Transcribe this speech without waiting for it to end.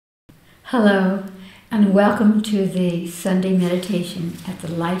Hello, and welcome to the Sunday meditation at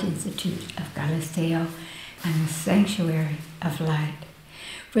the Light Institute of Galileo and the Sanctuary of Light.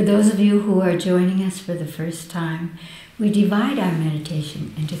 For those of you who are joining us for the first time, we divide our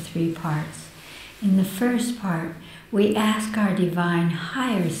meditation into 3 parts. In the first part, we ask our divine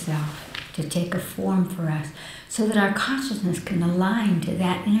higher self to take a form for us so that our consciousness can align to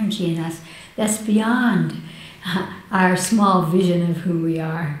that energy in us that's beyond our small vision of who we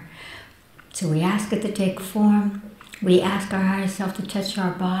are. So we ask it to take form. We ask our higher self to touch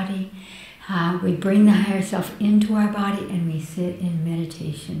our body. We bring the higher self into our body and we sit in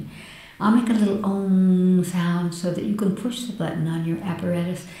meditation. I'll make a little Om sound so that you can push the button on your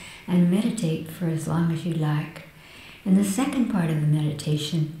apparatus and meditate for as long as you like. In the second part of the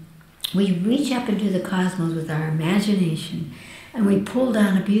meditation, we reach up into the cosmos with our imagination and we pull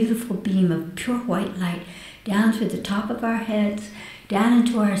down a beautiful beam of pure white light down through the top of our heads, down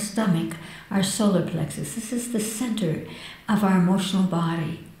into our stomach, our solar plexus. This is the center of our emotional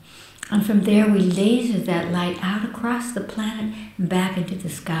body. And from there we laser that light out across the planet and back into the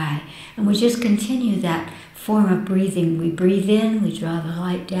sky. And we just continue that form of breathing. We breathe in, we draw the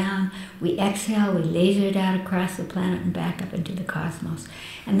light down, we exhale, we laser it out across the planet and back up into the cosmos.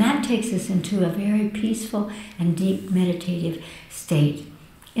 And that takes us into a very peaceful and deep meditative state.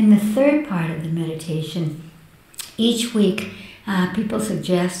 In the third part of the meditation, each week people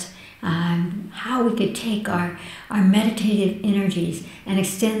suggest how we could take our meditative energies and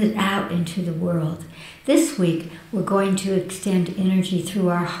extend it out into the world. This week, we're going to extend energy through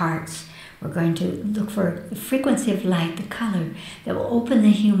our hearts. We're going to look for the frequency of light, the color, that will open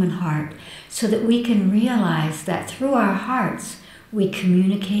the human heart so that we can realize that through our hearts, we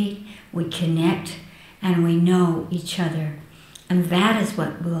communicate, we connect, and we know each other. And that is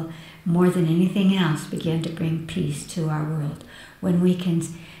what will, more than anything else, begin to bring peace to our world. When we can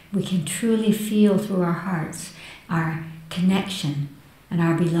truly feel through our hearts our connection and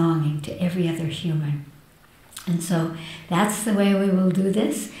our belonging to every other human. And so that's the way we will do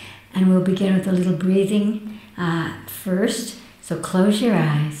this. And we'll begin with a little breathing first. So close your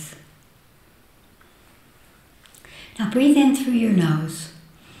eyes. Now breathe in through your nose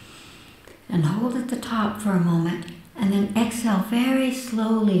and hold at the top for a moment and then exhale very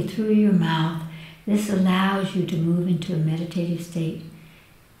slowly through your mouth. This allows you to move into a meditative state,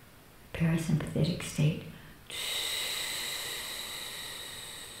 parasympathetic state.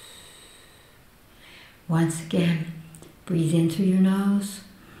 Once again, breathe in through your nose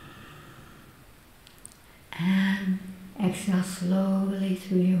and exhale slowly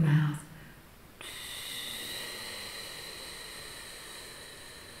through your mouth.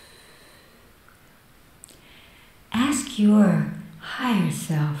 Ask your higher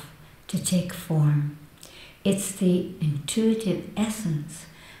self to take form. It's the intuitive essence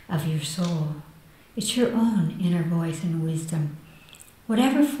of your soul. It's your own inner voice and wisdom.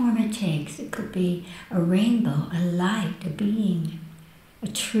 Whatever form it takes, it could be a rainbow, a light, a being, a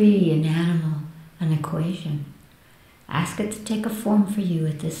tree, an animal, an equation. Ask it to take a form for you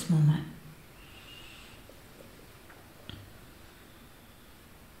at this moment.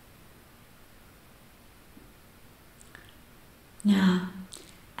 Now,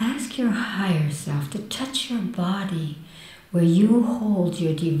 ask your higher self to touch your body where you hold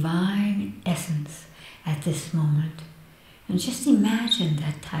your divine essence at this moment. And just imagine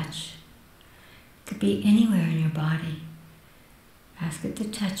that touch. It could be anywhere in your body. Ask it to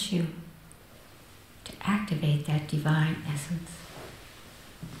touch you, to activate that divine essence.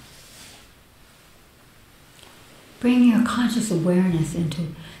 Bring your conscious awareness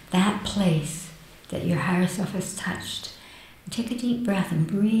into that place that your higher self has touched. And take a deep breath and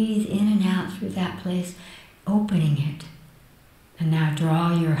breathe in and out through that place, opening it. And now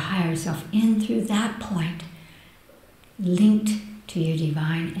draw your higher self in through that point, linked to your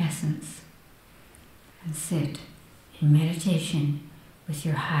divine essence. And sit in meditation with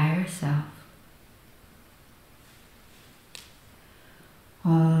your higher self.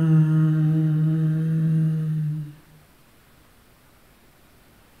 Om.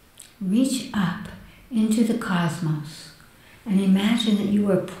 Reach up into the cosmos and imagine that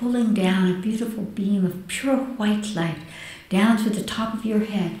you are pulling down a beautiful beam of pure white light down through the top of your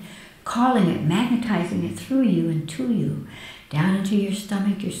head, calling it, magnetizing it through you and to you, down into your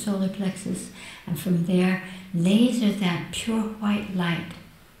stomach, your solar plexus, and from there, laser that pure white light,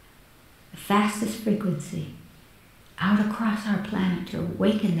 the fastest frequency, out across our planet to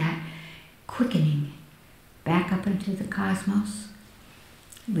awaken that quickening back up into the cosmos.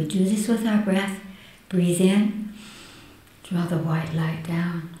 We do this with our breath. Breathe in, draw the white light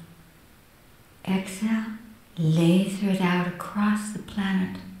down. Exhale, laser it out across the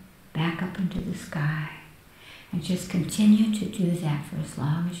planet, back back up into the sky. And just continue to do that for as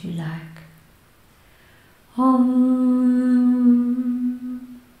long as you like. Om.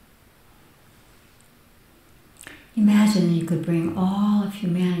 Imagine you could bring all of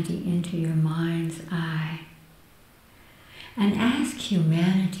humanity into your mind's eye and ask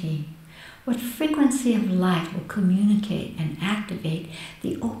humanity what frequency of light will communicate and activate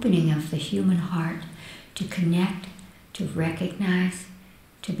the opening of the human heart to connect, to recognize,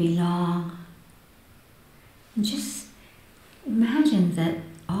 to belong. And just imagine that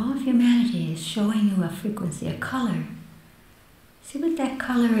all of humanity is showing you a frequency, a color. See what that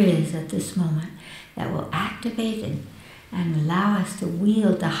color is at this moment that will activate and allow us to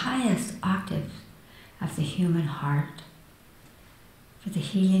wield the highest octaves of the human heart for the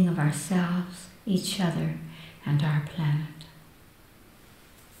healing of ourselves, each other, and our planet.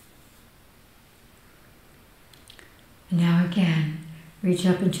 And now again, reach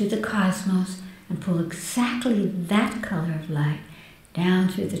up into the cosmos and pull exactly that color of light down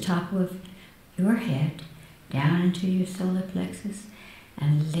through the top of your head, down into your solar plexus,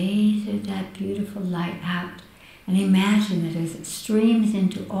 and laser that beautiful light out. And imagine that as it streams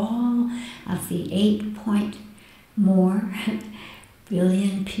into all of the 8 point more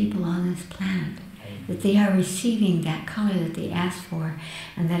billion people on this planet, that they are receiving that color that they asked for,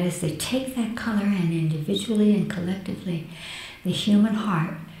 and that as they take that color and individually and collectively, the human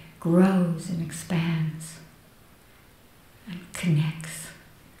heart grows and expands and connects.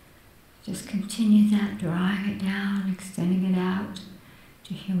 Just continue that, drawing it down, extending it out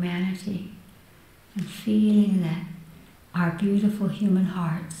to humanity, and feeling that our beautiful human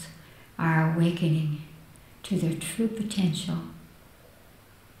hearts are awakening to their true potential.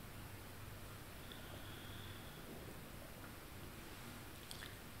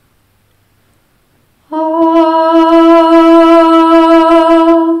 Oh.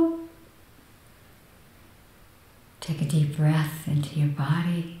 Take a deep breath into your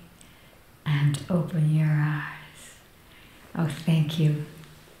body and open your eyes. Oh, thank you.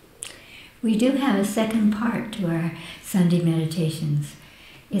 We do have a second part to our Sunday meditations.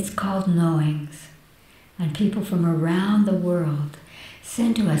 It's called Knowings. And people from around the world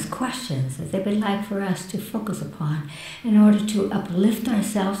send to us questions that they would like for us to focus upon in order to uplift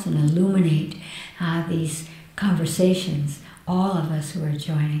ourselves and illuminate these conversations, all of us who are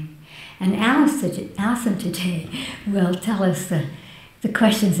joining. And Allison today will tell us the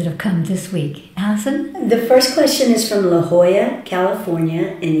questions that have come this week. Allison? The first question is from La Jolla,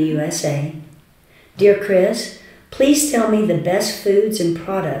 California in the U.S.A. Dear Chris, please tell me the best foods and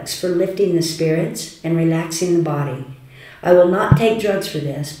products for lifting the spirits and relaxing the body. I will not take drugs for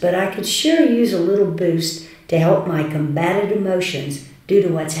this, but I could sure use a little boost to help my combative emotions due to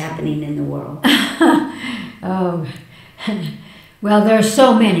what's happening in the world. Oh, well, there are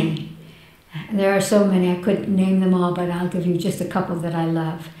so many. There are so many. I couldn't name them all, but I'll give you just a couple that I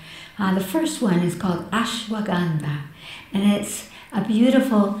love. The first one is called ashwagandha, and it's a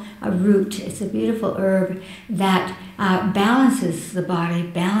beautiful root. It's a beautiful herb that balances the body,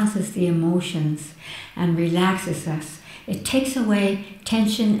 balances the emotions, and relaxes us. It takes away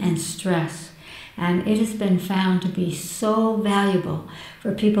tension and stress, and it has been found to be so valuable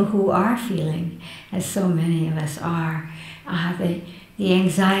for people who are feeling, as so many of us are, the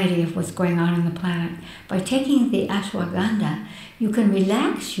anxiety of what's going on in the planet. By taking the ashwagandha, you can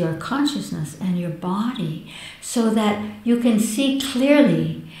relax your consciousness and your body so that you can see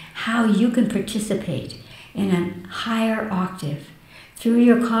clearly how you can participate in a higher octave. Through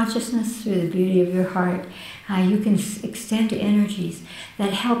your consciousness, through the beauty of your heart, you can extend energies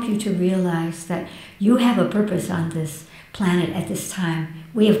that help you to realize that you have a purpose on this planet at this time.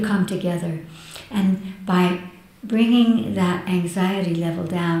 We have come together. And by bringing that anxiety level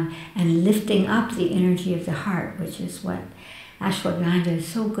down and lifting up the energy of the heart, which is what ashwagandha is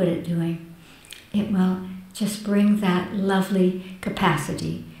so good at doing, it will just bring that lovely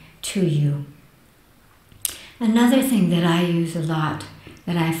capacity to you. Another thing that I use a lot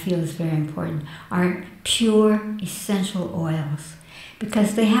that I feel is very important are pure essential oils,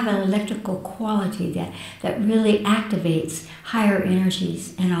 because they have an electrical quality that really activates higher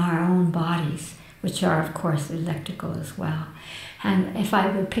energies in our own bodies, which are, of course, electrical as well. And if I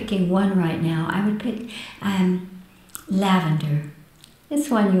were picking one right now, I would pick lavender. It's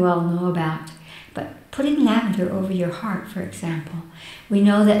one you all know about. But putting lavender over your heart, for example, we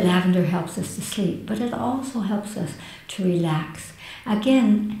know that lavender helps us to sleep, but it also helps us to relax.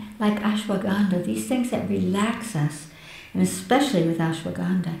 Again, like ashwagandha, these things that relax us, and especially with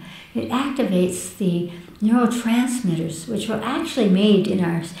ashwagandha, it activates the neurotransmitters, which are actually made in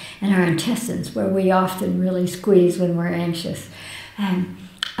our intestines, where we often really squeeze when we're anxious. And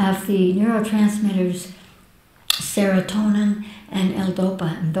of the neurotransmitters serotonin and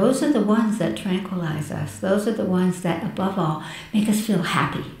L-dopa. And those are the ones that tranquilize us. Those are the ones that, above all, make us feel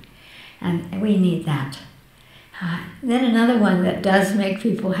happy. And we need that. Then another one that does make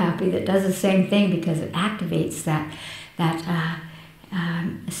people happy, that does the same thing because it activates that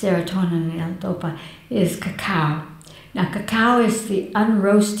serotonin and L-dopa, is cacao. Now, cacao is the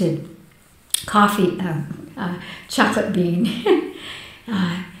unroasted coffee, chocolate bean.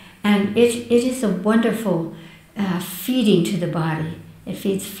 And it is a wonderful feeding to the body. It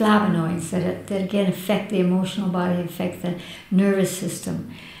feeds flavonoids that again affect the emotional body, affect the nervous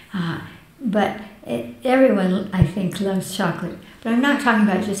system. But everyone, I think, loves chocolate. But I'm not talking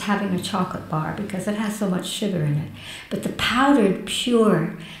about just having a chocolate bar because it has so much sugar in it. But the powdered,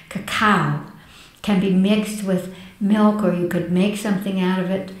 pure cacao can be mixed with milk, or you could make something out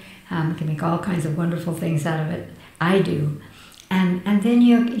of it. You can make all kinds of wonderful things out of it. I do. And then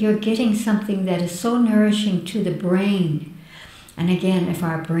you're getting something that is so nourishing to the brain. And again, if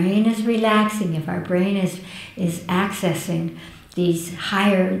our brain is relaxing, if our brain is accessing these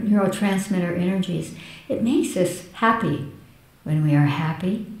higher neurotransmitter energies, it makes us happy. When we are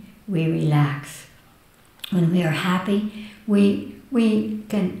happy, we relax. When we are happy, we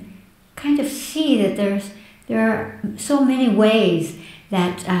can kind of see that there are so many ways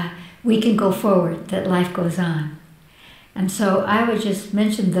that we can go forward, that life goes on. And so I would just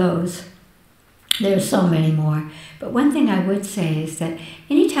mention those. There's so many more. But one thing I would say is that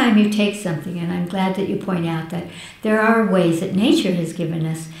anytime you take something, and I'm glad that you point out that there are ways that nature has given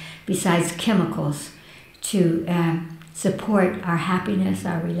us, besides chemicals, to support our happiness,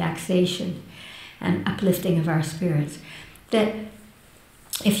 our relaxation, and uplifting of our spirits. That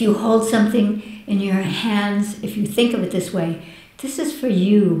if you hold something in your hands, if you think of it this way, this is for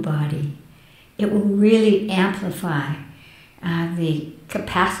you, body. It will really amplify the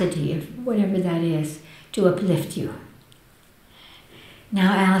capacity of whatever that is to uplift you.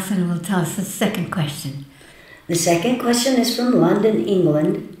 Now Alison will tell us the second question. The second question is from London,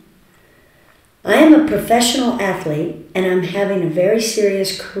 England. I am a professional athlete and I'm having a very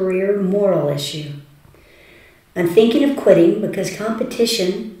serious career moral issue. I'm thinking of quitting because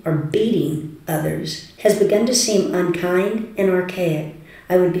competition or beating others has begun to seem unkind and archaic.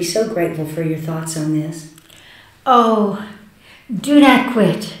 I would be so grateful for your thoughts on this. Oh, do not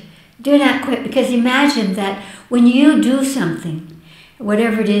quit. Do not quit, because imagine that when you do something,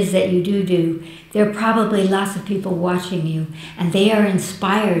 whatever it is that you do, there are probably lots of people watching you, and they are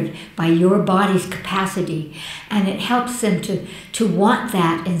inspired by your body's capacity, and it helps them to want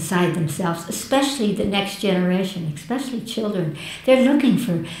that inside themselves, especially the next generation, especially children. They're looking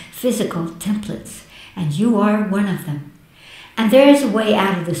for physical templates, and you are one of them. And there is a way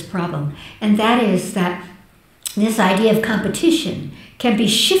out of this problem, and that is that this idea of competition can be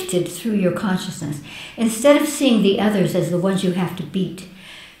shifted through your consciousness. Instead of seeing the others as the ones you have to beat,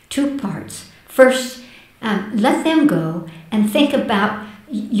 two parts. First, let them go and think about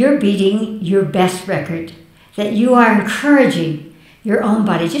you're beating your best record, that you are encouraging your own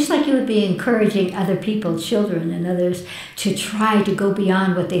body, just like you would be encouraging other people, children and others, to try to go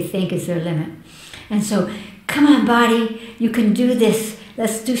beyond what they think is their limit. And so, come on, body, you can do this.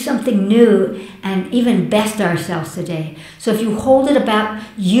 Let's do something new and even best ourselves today. So if you hold it about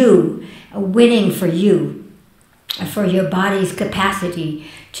you, winning for you, for your body's capacity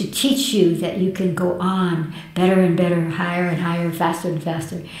to teach you that you can go on better and better, higher and higher, faster and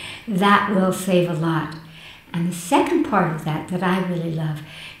faster, that will save a lot. And the second part of that I really love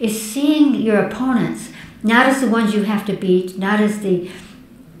is seeing your opponents, not as the ones you have to beat, not as the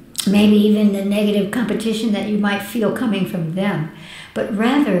maybe even the negative competition that you might feel coming from them, but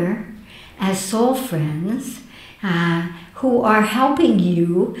rather as soul friends who are helping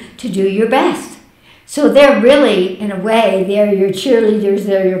you to do your best. So they're really, in a way, they're your cheerleaders,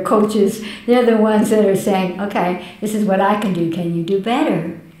 they're your coaches, they're the ones that are saying, okay, this is what I can do, can you do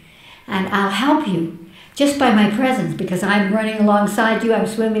better? And I'll help you just by my presence, because I'm running alongside you, I'm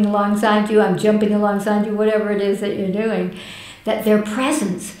swimming alongside you, I'm jumping alongside you, whatever it is that you're doing, that their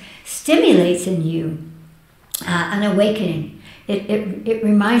presence stimulates in you an awakening. It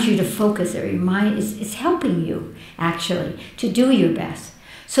reminds you to focus. It's helping you, actually, to do your best.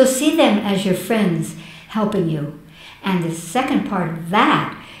 So see them as your friends helping you. And the second part of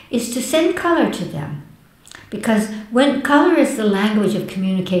that is to send color to them. Because when color is the language of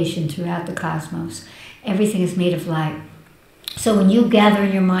communication throughout the cosmos, everything is made of light. So when you gather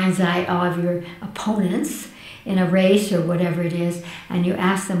in your mind's eye all of your opponents in a race or whatever it is, and you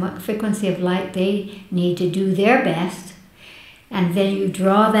ask them what frequency of light they need to do their best, and then you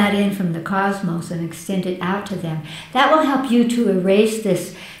draw that in from the cosmos and extend it out to them, that will help you to erase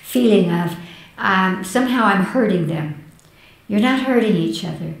this feeling of somehow I'm hurting them. You're not hurting each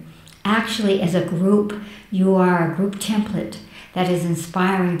other. Actually, as a group, you are a group template that is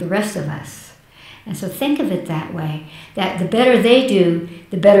inspiring the rest of us. And so think of it that way, that the better they do,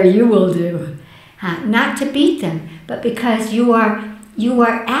 the better you will do. Not to beat them, but because you are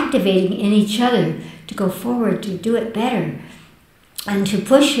activating in each other to go forward, to do it better, and to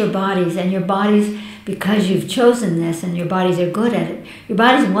push your bodies. And your bodies, because you've chosen this and your bodies are good at it, your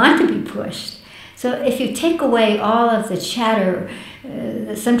bodies want to be pushed. So if you take away all of the chatter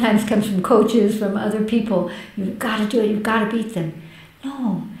that sometimes comes from coaches, from other people, you've got to do it, you've got to beat them.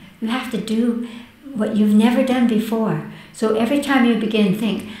 No, you have to do what you've never done before. So every time you begin,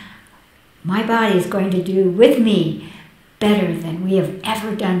 think, my body is going to do with me better than we have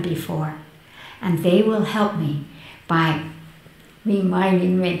ever done before. And they will help me by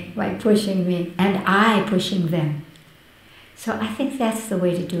reminding me, by pushing me, and I pushing them. So I think that's the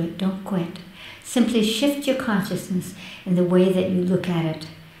way to do it. Don't quit. Simply shift your consciousness in the way that you look at it.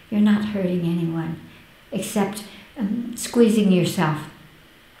 You're not hurting anyone, except squeezing yourself.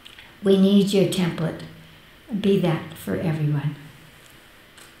 We need your template. Be that for everyone.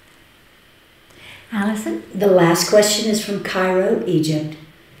 Allison? The last question is from Cairo, Egypt.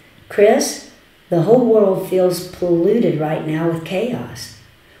 Chris, the whole world feels polluted right now with chaos.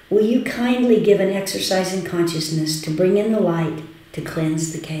 Will you kindly give an exercise in consciousness to bring in the light to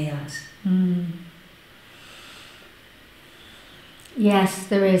cleanse the chaos? Yes,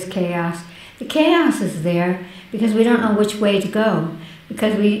 there is chaos. The chaos is there because we don't know which way to go,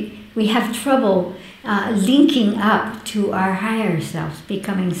 because we have trouble linking up to our higher selves,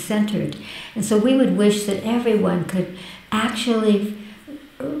 becoming centered. And so we would wish that everyone could actually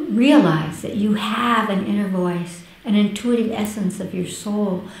realize that you have an inner voice, an intuitive essence of your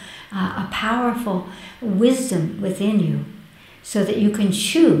soul, a powerful wisdom within you, so that you can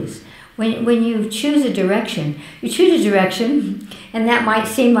choose. When you choose a direction, and that might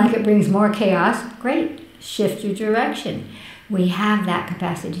seem like it brings more chaos. Great, shift your direction. We have that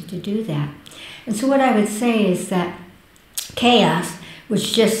capacity to do that. And so what I would say is that chaos,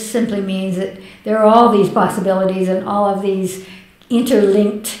 which just simply means that there are all these possibilities and all of these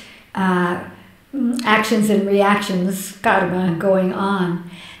interlinked actions and reactions, karma, going on,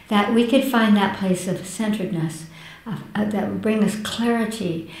 that we could find that place of centeredness, that will bring us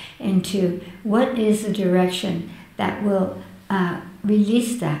clarity into what is the direction that will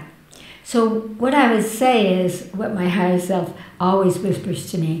release that. So what I would say is what my higher self always whispers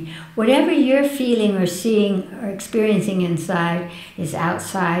to me. Whatever you're feeling or seeing or experiencing inside is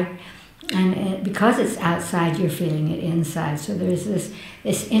outside. And because it's outside, you're feeling it inside. So there's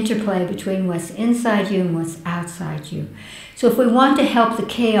this interplay between what's inside you and what's outside you. So if we want to help the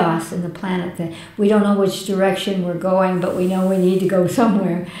chaos in the planet, that we don't know which direction we're going, but we know we need to go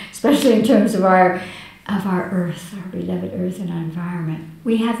somewhere, especially in terms of our Earth, our beloved Earth and our environment.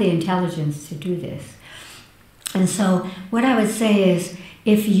 We have the intelligence to do this. And so what I would say is,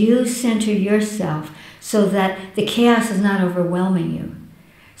 if you center yourself so that the chaos is not overwhelming you,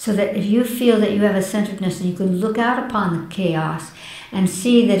 so that if you feel that you have a centeredness and you can look out upon the chaos and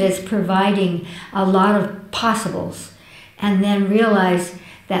see that it's providing a lot of possibles, and then realize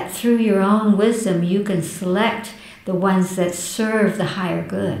that through your own wisdom you can select the ones that serve the higher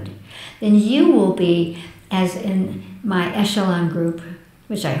good, then you will be, as in my echelon group,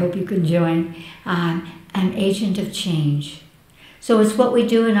 which I hope you can join, an agent of change. So it's what we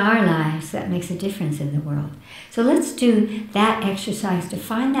do in our lives that makes a difference in the world. So let's do that exercise to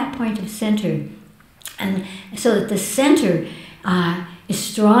find that point of center, and so that the center is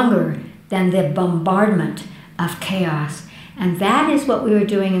stronger than the bombardment of chaos. And that is what we were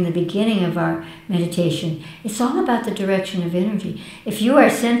doing in the beginning of our meditation. It's all about the direction of energy. If you are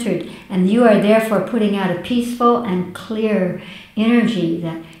centered and you are therefore putting out a peaceful and clear energy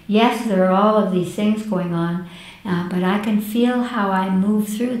that, yes, there are all of these things going on, but I can feel how I move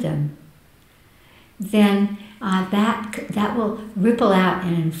through them, then that will ripple out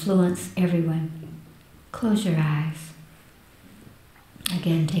and influence everyone. Close your eyes.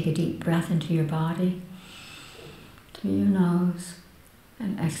 Again, take a deep breath into your body, through your nose,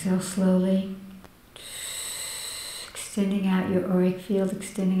 and exhale slowly, extending out your auric field,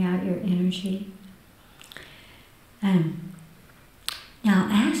 extending out your energy. And now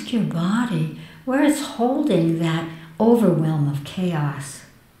ask your body where it's holding that overwhelm of chaos.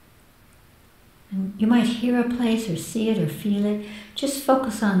 And you might hear a place or see it or feel it. Just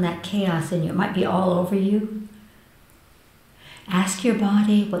focus on that chaos in you. It might be all over you. Ask your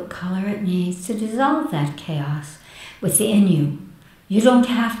body what color it needs to dissolve that chaos within you. You don't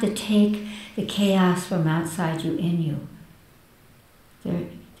have to take the chaos from outside you in you.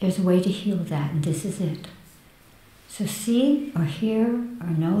 there's a way to heal that, and this is it. So see or hear or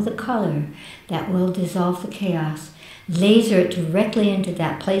know the color that will dissolve the chaos. Laser it directly into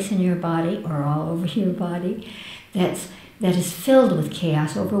that place in your body or all over your body that is filled with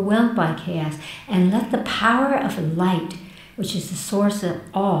chaos, overwhelmed by chaos, and let the power of light, which is the source of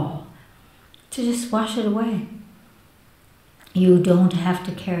all, to just wash it away. You don't have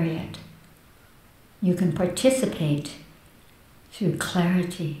to carry it. You can participate through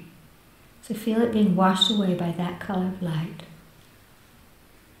clarity. So feel it being washed away by that color of light.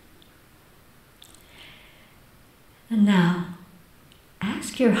 And now,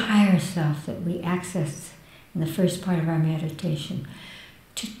 ask your higher self that we access in the first part of our meditation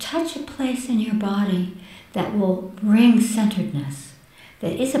to touch a place in your body that will bring centeredness,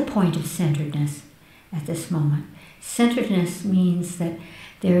 that is a point of centeredness at this moment. Centeredness means that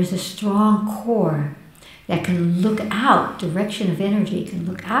there is a strong core that can look out, direction of energy, can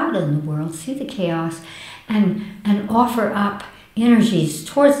look out in the world, see the chaos, and offer up energies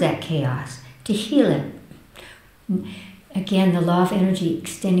towards that chaos to heal it. Again, the law of energy,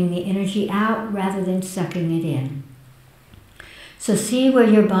 extending the energy out rather than sucking it in. So see where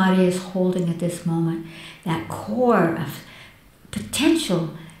your body is holding at this moment, that core of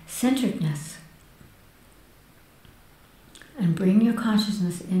potential centeredness. And bring your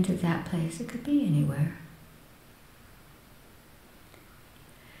consciousness into that place. It could be anywhere.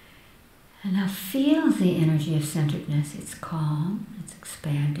 And now feel the energy of centeredness. It's calm, it's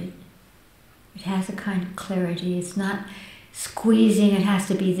expanded. It has a kind of clarity. It's not squeezing, it has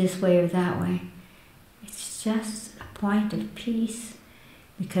to be this way or that way. It's just a point of peace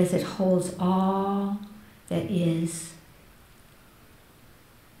because it holds all that is.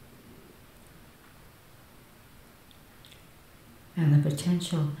 And the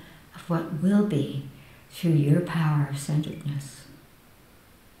potential of what will be through your power of centeredness.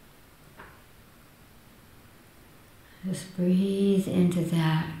 Just breathe into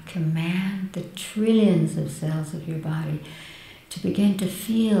that. Command the trillions of cells of your body to begin to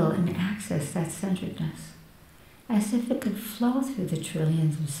feel and access that centeredness, as if it could flow through the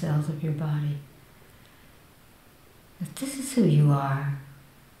trillions of cells of your body. That this is who you are.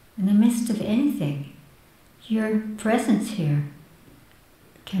 In the midst of anything, your presence here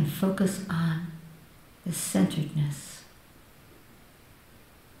can focus on the centeredness.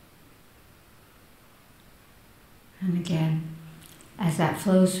 And again, as that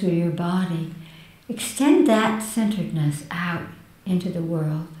flows through your body, extend that centeredness out into the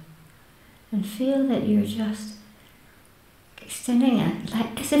world and feel that you're just extending it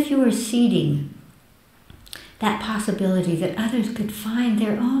like as if you were seeding that possibility that others could find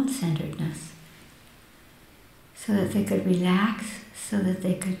their own centeredness so that they could relax, so that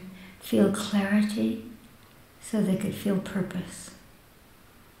they could feel clarity, so they could feel purpose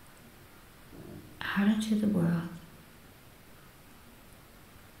out into the world.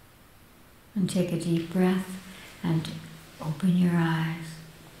 And take a deep breath and open your eyes.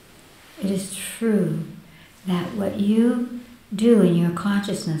 It is true that what you do in your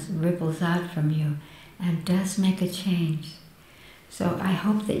consciousness ripples out from you and does make a change. So I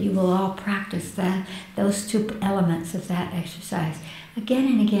hope that you will all practice those two elements of that exercise again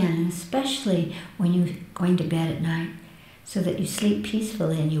and again, and especially when you're going to bed at night, so that you sleep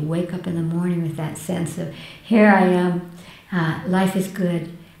peacefully and you wake up in the morning with that sense of, here I am, life is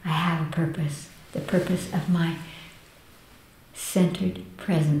good, I have a purpose, the purpose of my centered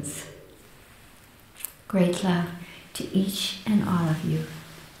presence. Great love to each and all of you.